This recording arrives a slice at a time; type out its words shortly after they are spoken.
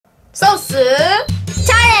ソースチャ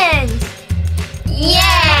レンジイエーイ。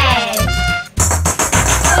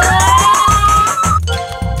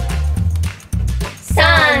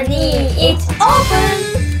3、2、1オープ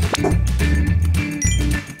ン。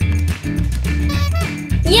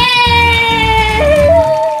イエ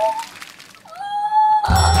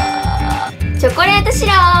ーイ。チョコレートシ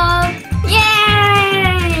ロップイエ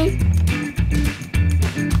ーイ。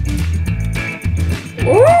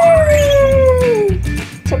おー、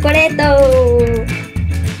チョコレート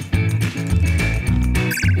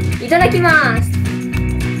いただきます。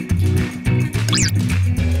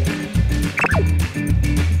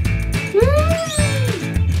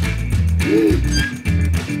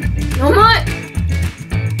甘い。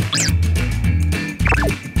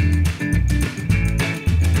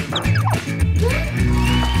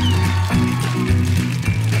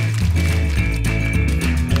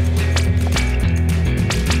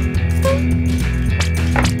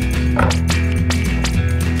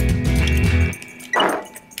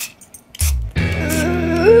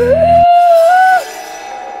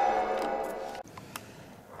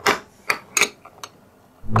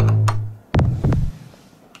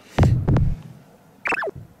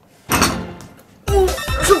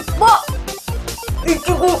い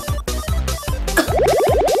ちご酸っ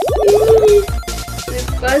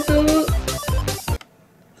ぱそう。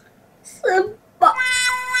酸っぱ。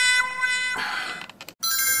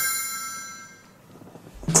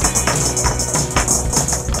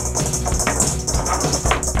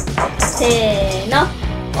せーのオ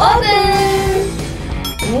ープン。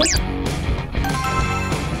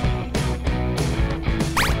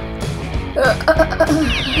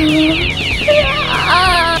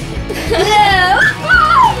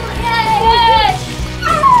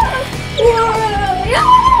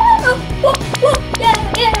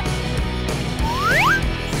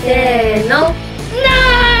せーの、なー。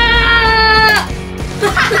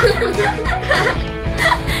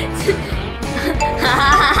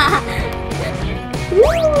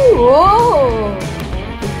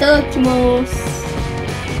いただきます。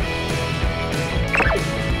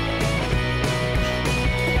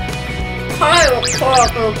辛いわ、辛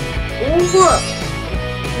く。おいしい。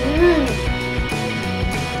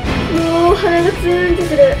鼻がツーンって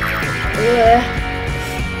する。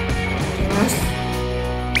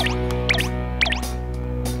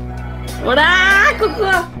ほらー、ここ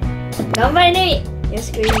は頑張れねみ。よ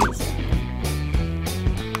しくいいです。い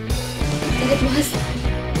ただきます。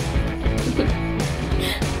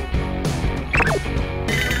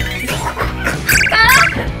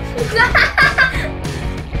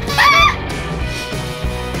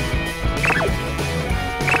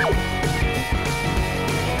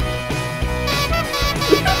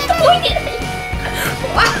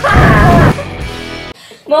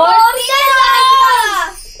もう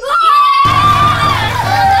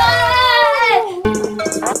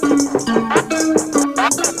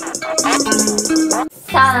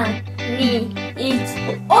3、2、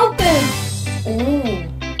1オープン。おお、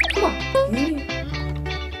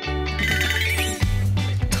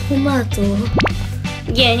トマト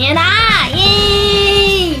牛乳だー。イエ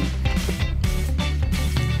ーイ。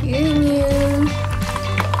牛乳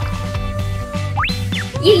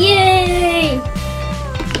イエイエーイ。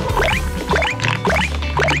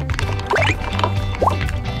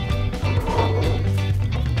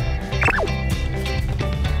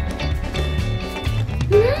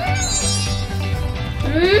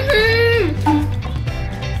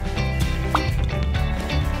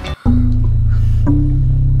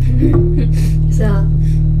さあ、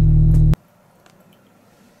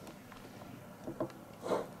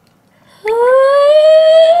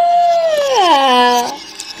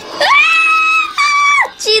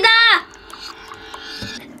血だ。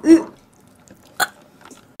い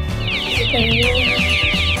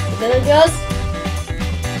ただきます。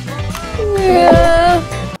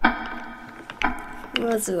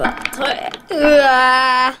まずはう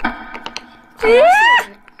わ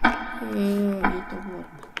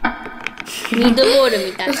ミートボール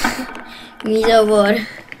みたいな。ミートボール。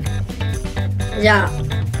じゃあ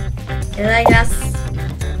いただきます。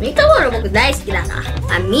ミートボール僕大好きだな。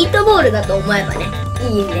あ、ミートボールだと思えばね、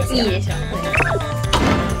いいんですよ。いいでしょ。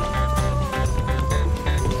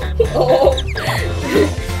おおミ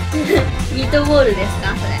ートボールです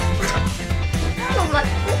かそれ。ト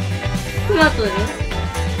マトです。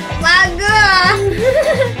バグーミ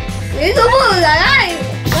ートボールじゃない。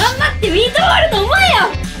頑張ってミートボールと思えよ。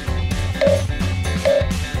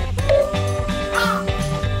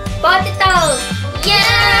ポテトイエ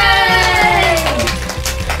ーイ。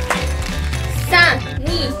3、2、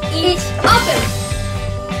1オープン。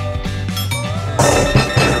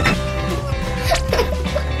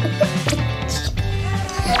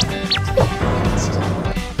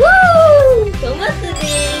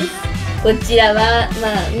こちらは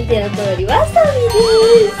まあ見ての通りわさ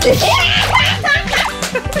びです。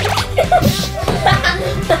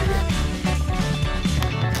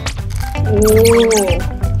おお、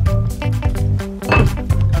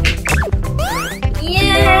イエ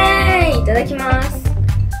ーイ、いただきます。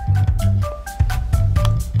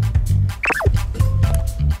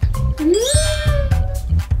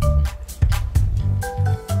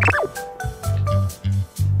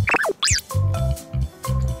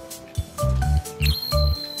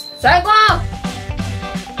最高。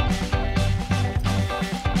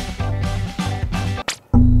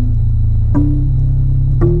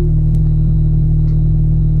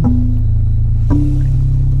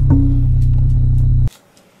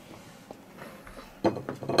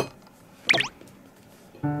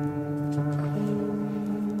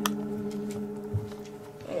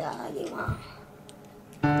いただきます。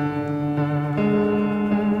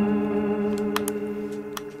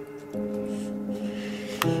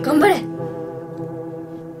頑張れ。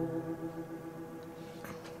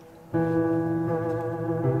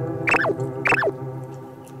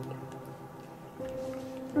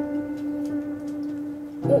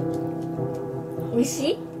お、美味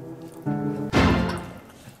しい？